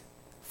saints,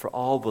 for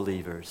all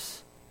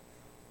believers.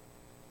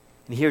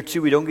 And here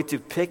too, we don't get to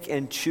pick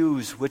and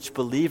choose which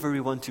believer we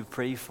want to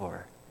pray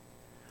for.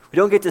 We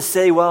don't get to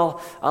say,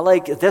 well, I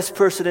like this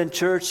person in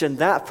church and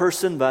that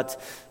person,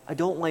 but I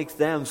don't like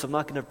them, so I'm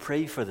not going to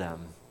pray for them.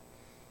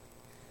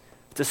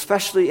 But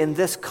especially in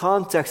this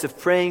context of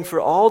praying for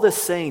all the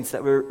saints,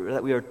 that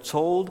we are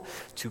told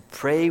to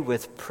pray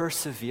with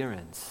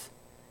perseverance.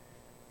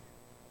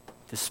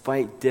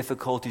 Despite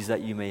difficulties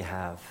that you may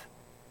have,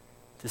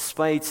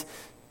 despite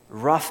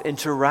rough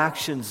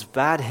interactions,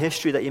 bad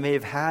history that you may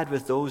have had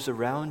with those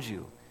around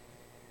you.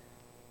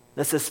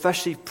 Let's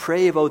especially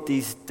pray about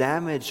these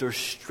damaged or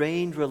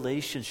strained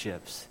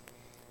relationships.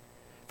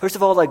 First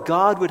of all, that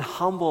God would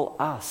humble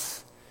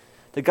us,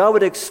 that God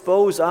would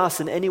expose us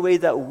in any way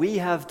that we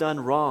have done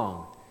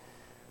wrong,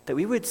 that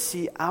we would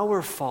see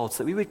our faults,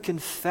 that we would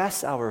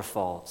confess our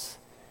faults,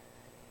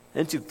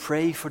 and to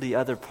pray for the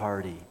other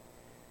party.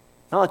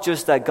 Not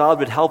just that God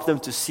would help them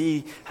to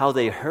see how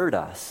they hurt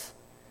us,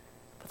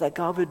 but that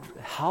God would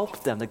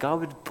help them, that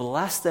God would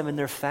bless them in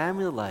their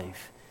family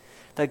life,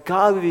 that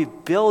God would be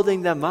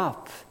building them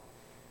up,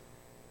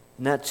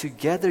 and that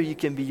together you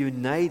can be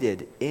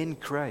united in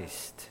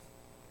Christ.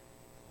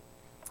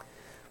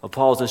 Well,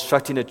 Paul is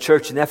instructing the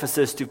church in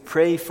Ephesus to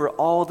pray for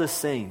all the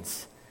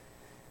saints,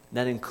 and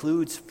that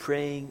includes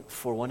praying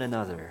for one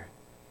another.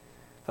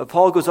 But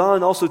Paul goes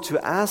on also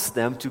to ask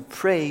them to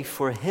pray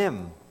for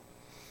him.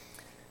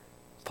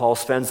 Paul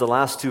spends the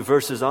last two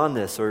verses on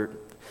this, or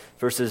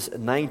verses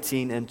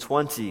 19 and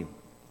 20.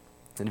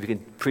 And we can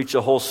preach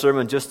a whole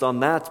sermon just on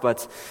that,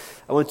 but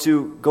I want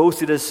to go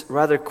through this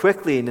rather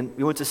quickly, and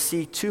we want to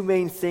see two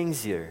main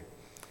things here.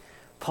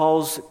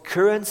 Paul's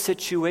current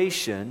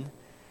situation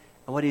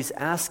and what he's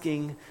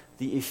asking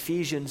the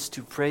Ephesians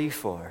to pray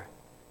for.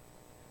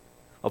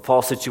 Well,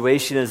 Paul's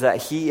situation is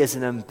that he is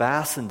an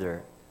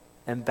ambassador,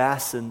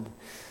 someone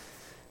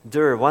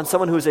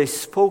who is a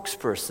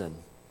spokesperson.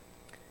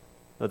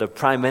 The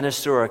prime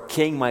minister or a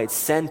king might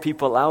send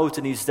people out,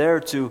 and he's there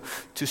to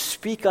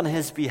speak on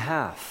his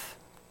behalf.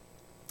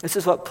 This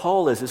is what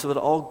Paul is. This is what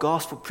all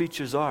gospel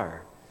preachers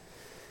are.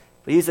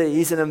 But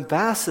he's an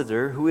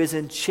ambassador who is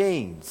in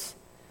chains.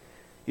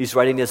 He's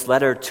writing this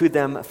letter to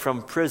them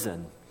from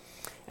prison.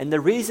 And the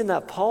reason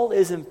that Paul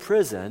is in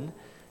prison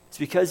is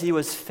because he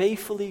was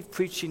faithfully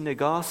preaching the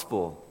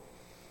gospel.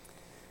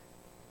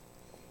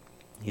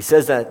 He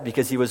says that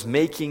because he was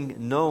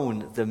making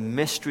known the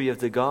mystery of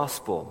the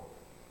gospel.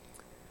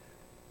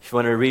 If you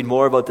want to read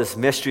more about this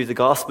mystery of the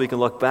gospel, you can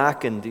look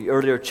back in the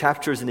earlier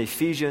chapters in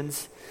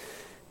Ephesians.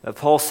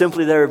 Paul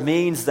simply there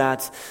means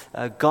that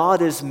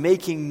God is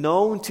making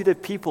known to the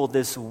people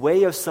this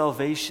way of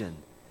salvation,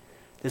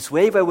 this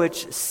way by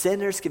which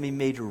sinners can be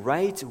made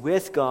right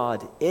with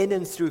God in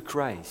and through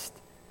Christ.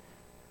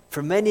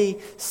 For many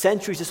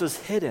centuries this was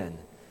hidden,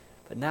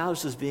 but now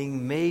this is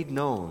being made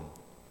known.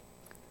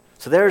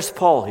 So there's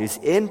Paul. He's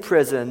in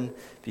prison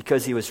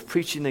because he was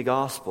preaching the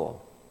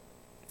gospel.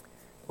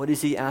 What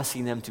is he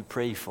asking them to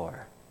pray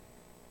for?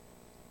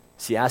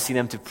 Is he asking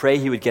them to pray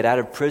he would get out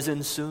of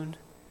prison soon?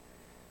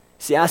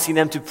 Is he asking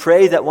them to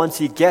pray that once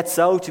he gets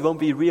out, he won't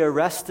be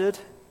rearrested?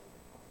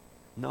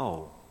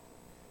 No.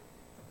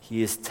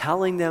 He is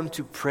telling them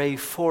to pray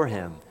for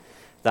him,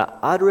 that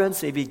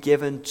utterance may be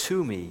given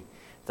to me,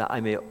 that I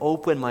may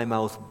open my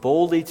mouth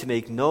boldly to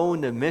make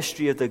known the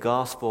mystery of the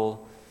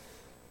gospel.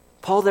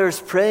 Paul there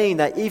is praying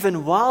that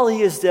even while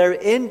he is there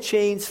in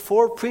chains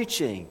for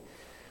preaching,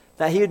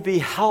 that he would be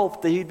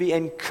helped, that he would be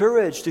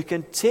encouraged to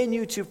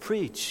continue to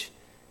preach.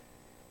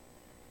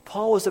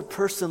 Paul was a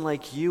person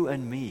like you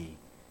and me.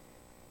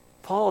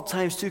 Paul at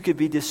times too could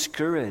be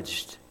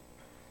discouraged.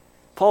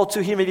 Paul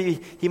too,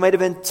 he might have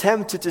been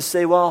tempted to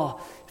say,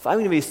 well, if I'm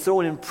going to be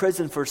thrown in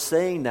prison for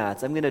saying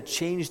that, I'm going to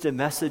change the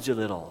message a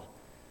little.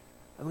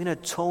 I'm going to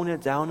tone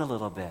it down a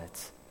little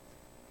bit.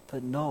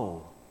 But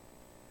no,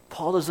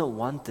 Paul doesn't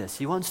want this.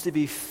 He wants to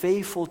be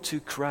faithful to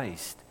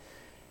Christ.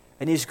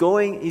 And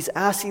he's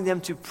asking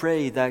them to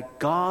pray that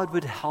God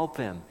would help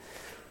him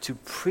to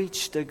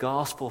preach the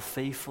gospel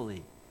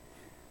faithfully.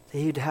 That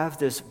he'd have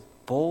this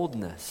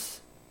boldness.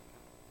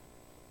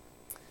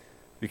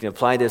 We can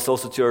apply this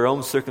also to our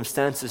own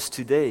circumstances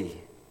today.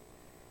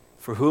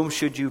 For whom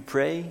should you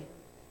pray? You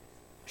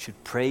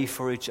should pray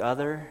for each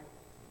other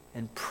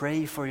and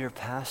pray for your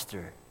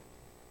pastor.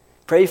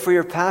 Pray for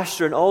your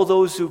pastor and all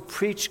those who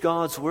preach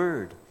God's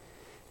word.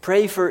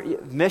 Pray for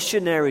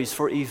missionaries,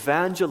 for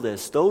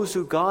evangelists, those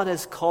who God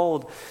has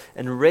called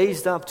and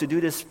raised up to do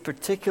this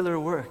particular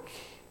work.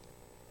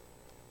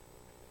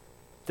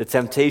 The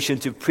temptation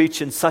to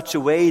preach in such a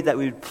way that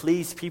we would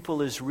please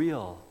people is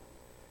real.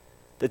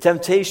 The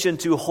temptation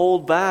to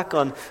hold back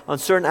on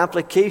certain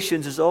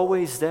applications is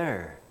always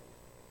there.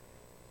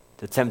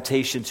 The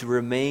temptation to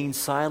remain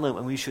silent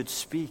when we should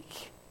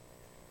speak.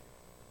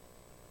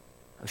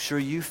 I'm sure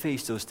you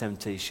face those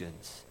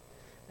temptations,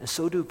 and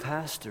so do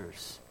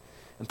pastors.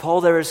 And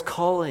Paul there is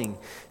calling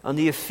on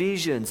the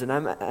Ephesians, and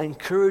I'm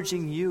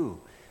encouraging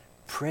you,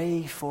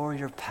 pray for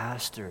your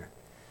pastor,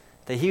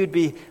 that he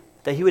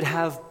would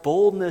have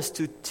boldness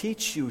to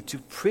teach you, to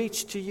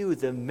preach to you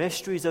the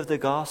mysteries of the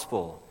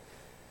gospel,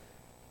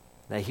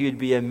 that he would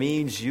be a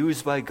means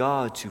used by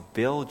God to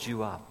build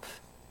you up.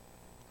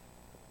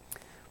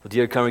 Well,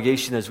 dear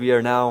congregation, as we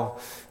are now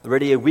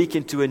already a week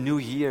into a new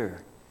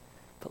year,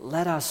 but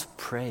let us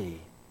pray.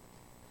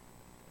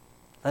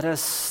 Let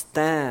us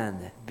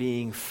stand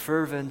being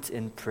fervent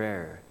in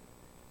prayer.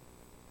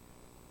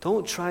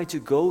 Don't try to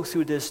go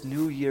through this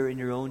new year in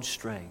your own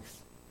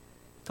strength.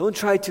 Don't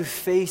try to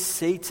face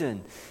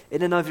Satan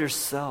in and of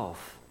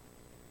yourself.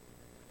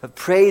 But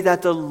pray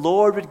that the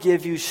Lord would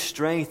give you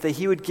strength, that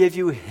he would give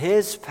you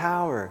his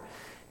power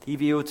to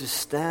be able to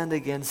stand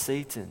against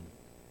Satan.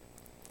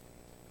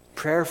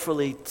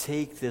 Prayerfully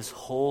take this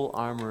whole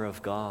armor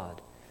of God.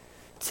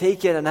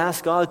 Take it and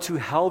ask God to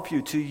help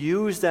you to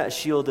use that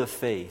shield of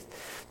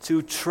faith,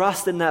 to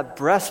trust in that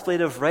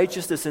breastplate of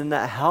righteousness and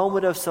that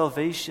helmet of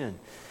salvation,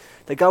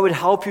 that God would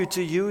help you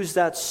to use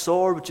that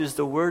sword, which is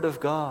the Word of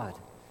God,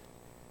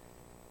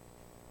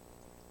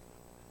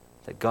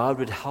 that God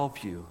would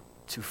help you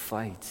to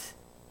fight.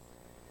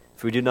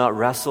 For we do not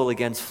wrestle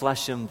against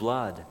flesh and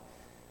blood,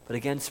 but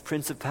against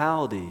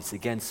principalities,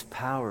 against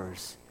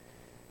powers,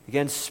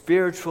 against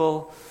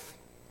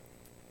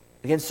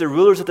the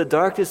rulers of the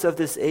darkness of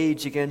this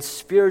age, against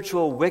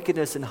spiritual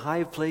wickedness in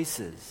high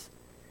places.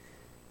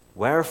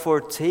 Wherefore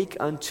take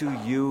unto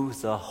you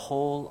the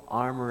whole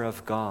armor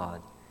of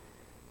God,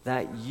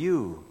 that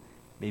you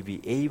may be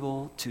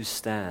able to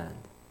stand,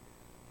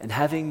 and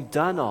having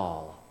done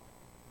all,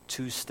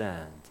 to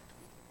stand.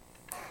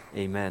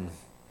 Amen.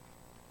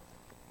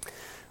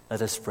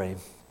 Let us pray.